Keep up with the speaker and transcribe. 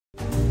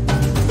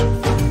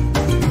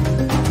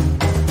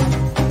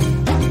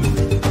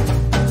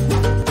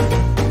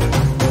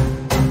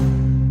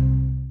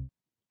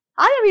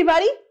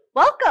everybody.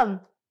 Welcome.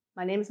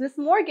 My name is Miss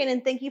Morgan,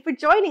 and thank you for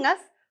joining us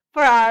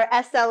for our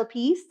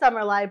SLP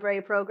Summer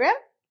Library program,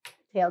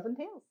 Tails and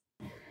Tales.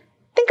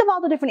 Think of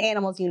all the different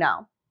animals you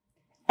know.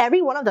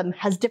 Every one of them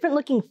has different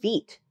looking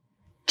feet.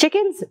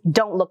 Chickens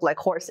don't look like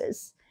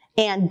horses,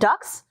 and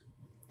ducks,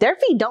 their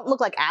feet don't look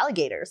like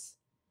alligators.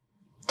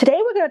 Today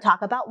we're going to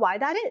talk about why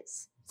that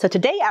is. So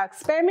today our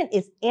experiment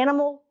is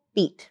animal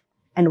feet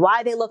and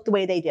why they look the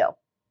way they do.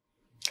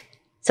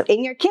 So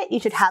in your kit, you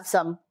should have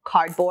some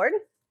cardboard,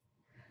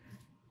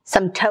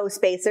 some toe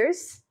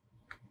spacers,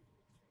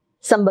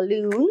 some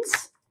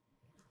balloons,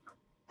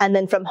 and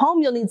then from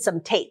home you'll need some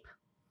tape.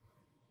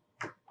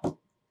 All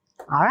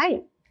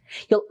right.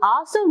 You'll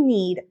also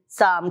need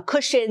some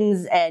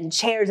cushions and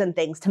chairs and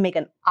things to make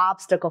an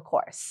obstacle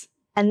course.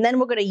 And then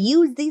we're going to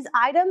use these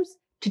items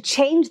to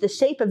change the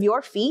shape of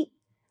your feet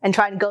and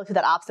try and go through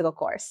that obstacle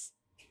course.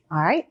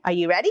 All right, are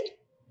you ready?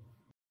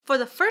 For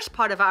the first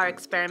part of our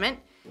experiment,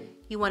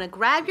 you want to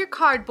grab your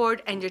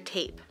cardboard and your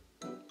tape.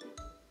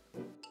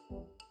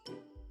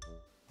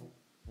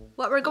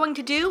 What we're going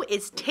to do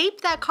is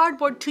tape that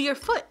cardboard to your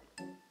foot.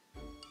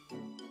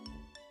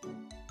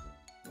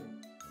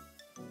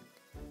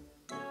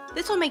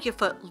 This will make your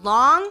foot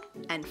long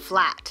and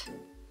flat.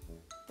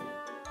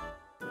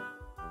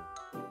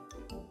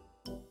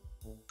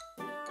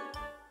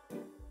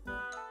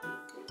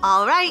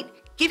 All right,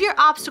 give your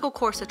obstacle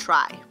course a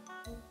try.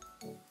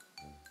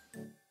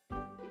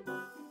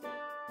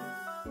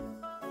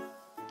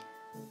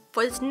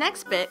 For this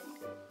next bit,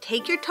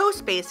 take your toe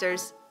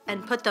spacers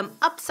and put them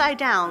upside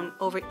down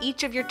over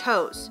each of your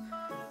toes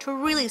to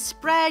really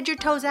spread your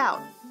toes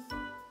out.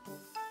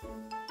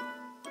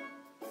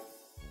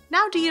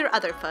 Now do your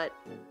other foot.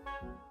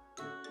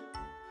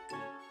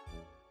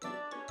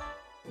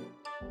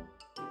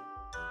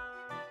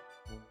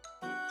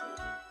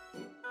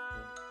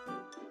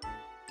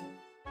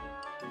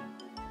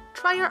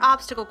 Try your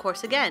obstacle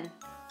course again.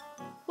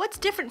 What's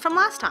different from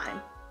last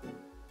time?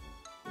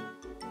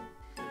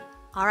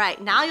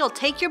 Alright, now you'll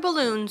take your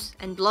balloons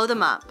and blow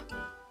them up.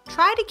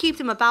 Try to keep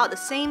them about the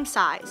same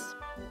size.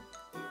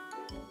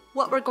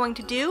 What we're going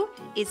to do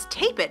is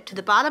tape it to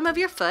the bottom of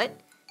your foot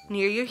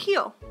near your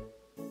heel.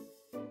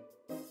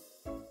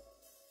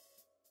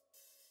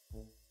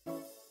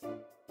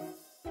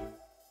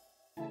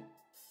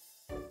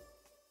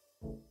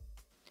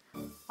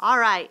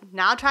 Alright,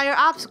 now try your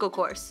obstacle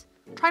course.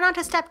 Try not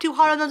to step too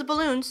hard on those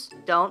balloons.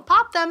 Don't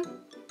pop them.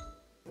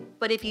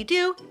 But if you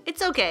do,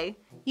 it's okay.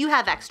 You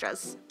have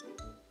extras.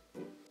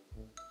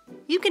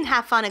 You can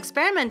have fun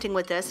experimenting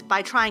with this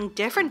by trying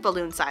different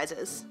balloon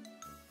sizes.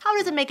 How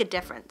does it make a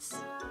difference?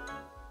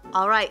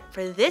 Alright,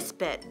 for this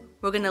bit,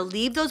 we're going to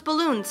leave those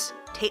balloons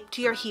taped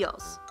to your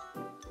heels.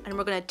 And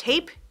we're going to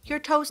tape your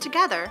toes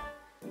together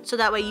so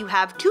that way you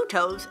have 2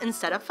 toes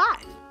instead of 5.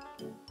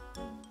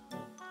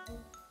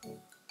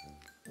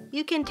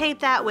 You can tape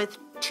that with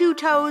 2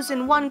 toes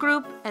in one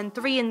group and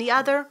 3 in the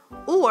other,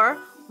 or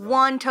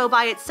 1 toe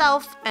by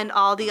itself and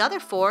all the other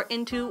 4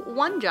 into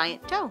 1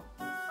 giant toe.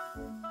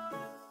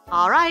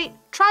 Alright,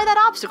 try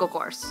that obstacle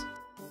course.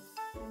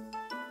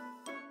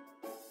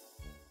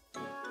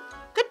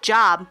 Good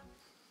job!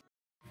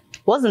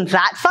 Wasn't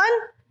that fun?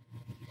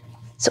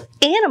 So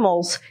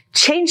animals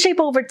change shape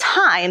over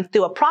time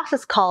through a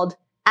process called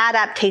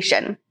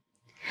adaptation.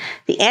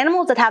 The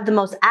animals that have the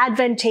most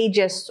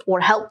advantageous or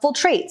helpful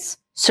traits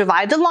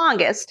survive the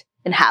longest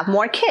and have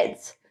more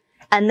kids.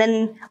 And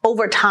then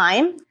over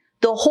time,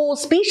 the whole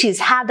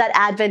species have that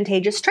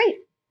advantageous trait.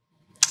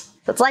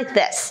 So it's like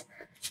this.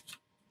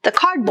 The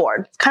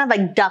cardboard, it's kind of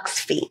like ducks'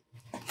 feet.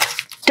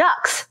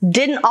 Ducks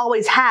didn't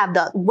always have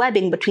the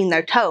webbing between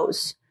their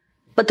toes,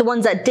 but the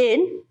ones that did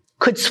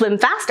could swim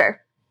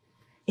faster.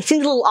 It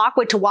seems a little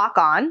awkward to walk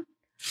on,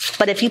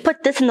 but if you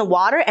put this in the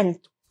water and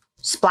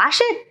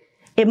splash it,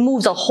 it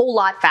moves a whole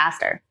lot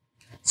faster.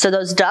 So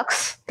those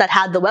ducks that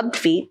had the webbed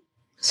feet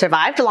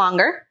survived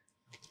longer,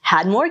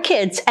 had more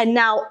kids, and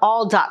now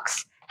all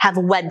ducks have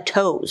webbed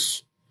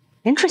toes.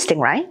 Interesting,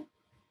 right?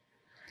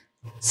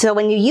 So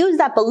when you use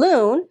that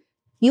balloon,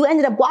 you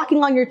ended up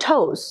walking on your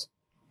toes.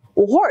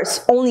 A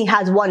horse only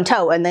has 1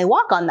 toe and they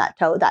walk on that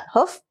toe, that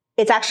hoof.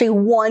 It's actually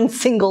 1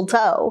 single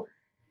toe.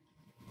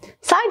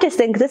 Scientists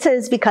think this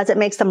is because it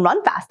makes them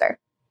run faster.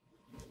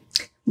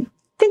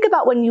 Think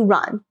about when you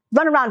run.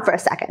 Run around for a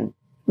second.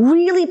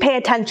 Really pay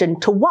attention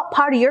to what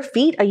part of your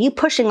feet are you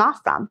pushing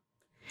off from.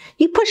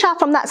 You push off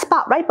from that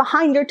spot right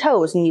behind your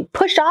toes and you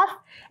push off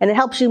and it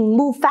helps you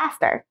move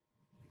faster.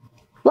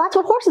 Well, that's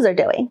what horses are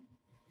doing.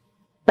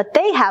 But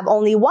they have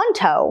only 1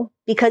 toe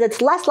because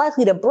it's less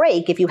likely to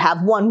break if you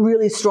have 1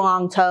 really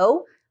strong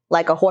toe,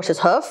 like a horse's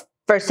hoof,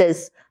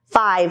 versus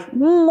 5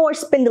 more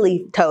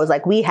spindly toes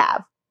like we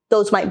have.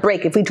 Those might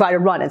break if we try to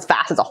run as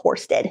fast as a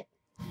horse did.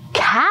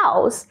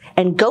 Cows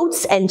and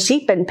goats and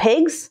sheep and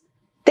pigs,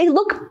 they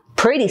look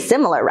pretty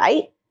similar,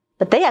 right?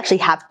 But they actually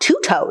have 2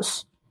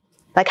 toes,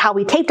 like how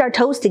we taped our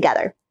toes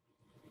together.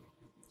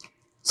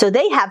 So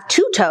they have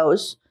 2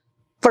 toes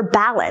for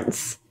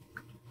balance.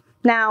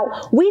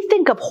 Now, we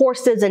think of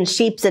horses and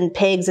sheep and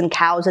pigs and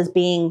cows as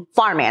being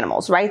farm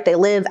animals, right? They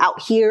live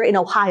out here in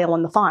Ohio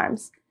on the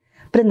farms.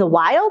 But in the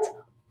wild,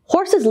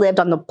 horses lived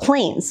on the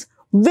plains,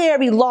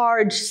 very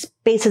large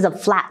spaces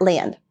of flat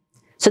land.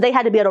 So they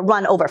had to be able to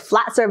run over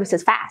flat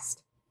surfaces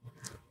fast.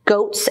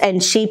 Goats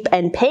and sheep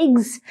and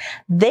pigs,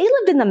 they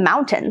lived in the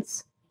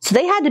mountains. So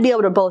they had to be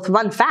able to both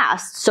run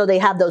fast, so they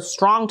have those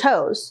strong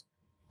toes,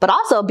 but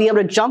also be able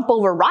to jump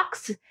over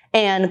rocks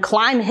and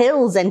climb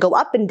hills and go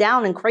up and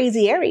down in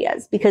crazy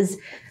areas because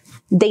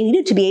they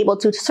needed to be able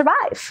to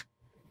survive.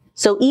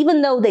 So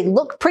even though they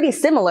look pretty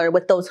similar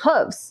with those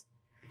hooves,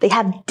 they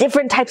have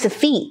different types of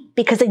feet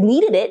because they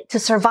needed it to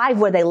survive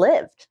where they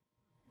lived.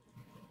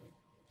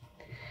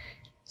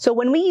 So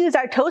when we use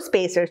our toe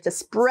spacers to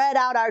spread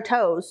out our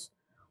toes,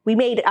 we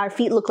made our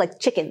feet look like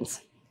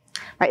chickens,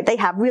 right? They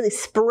have really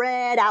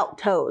spread out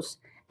toes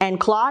and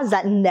claws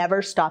that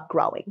never stop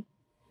growing.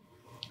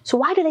 So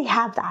why do they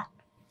have that?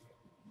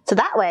 So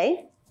that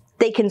way,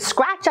 they can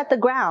scratch at the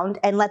ground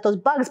and let those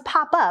bugs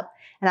pop up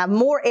and have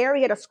more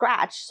area to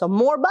scratch, so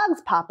more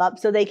bugs pop up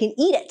so they can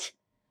eat it.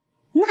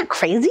 Isn't that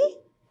crazy?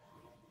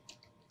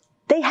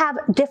 They have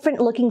different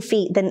looking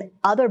feet than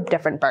other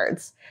different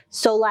birds.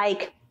 So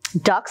like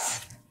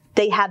ducks,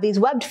 they have these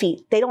webbed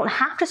feet. They don't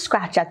have to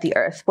scratch at the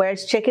earth,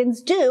 whereas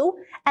chickens do,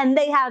 and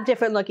they have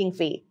different looking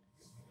feet.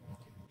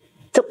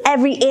 So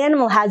every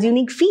animal has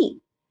unique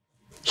feet.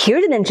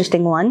 Here's an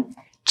interesting one.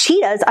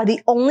 Cheetahs are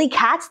the only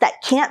cats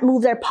that can't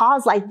move their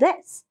paws like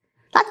this.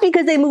 That's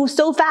because they move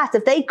so fast.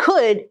 If they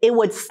could, it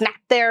would snap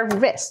their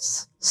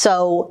wrists.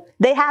 So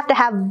they have to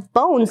have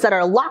bones that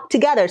are locked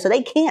together so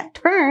they can't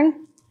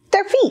turn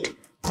their feet.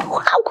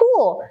 How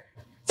cool.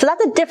 So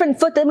that's a different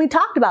foot than we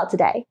talked about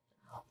today.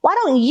 Why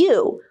don't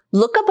you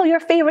look up your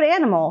favorite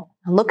animal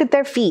and look at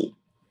their feet?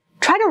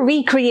 Try to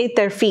recreate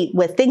their feet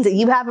with things that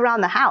you have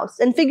around the house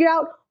and figure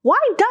out, why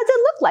does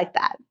it look like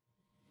that?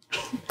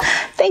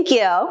 Thank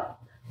you.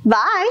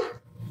 Bye.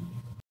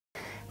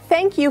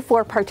 Thank you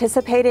for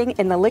participating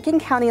in the Licking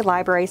County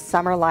Library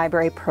Summer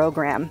Library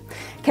Program.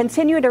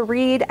 Continue to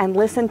read and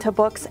listen to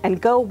books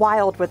and go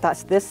wild with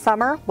us this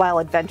summer while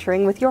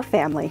adventuring with your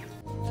family.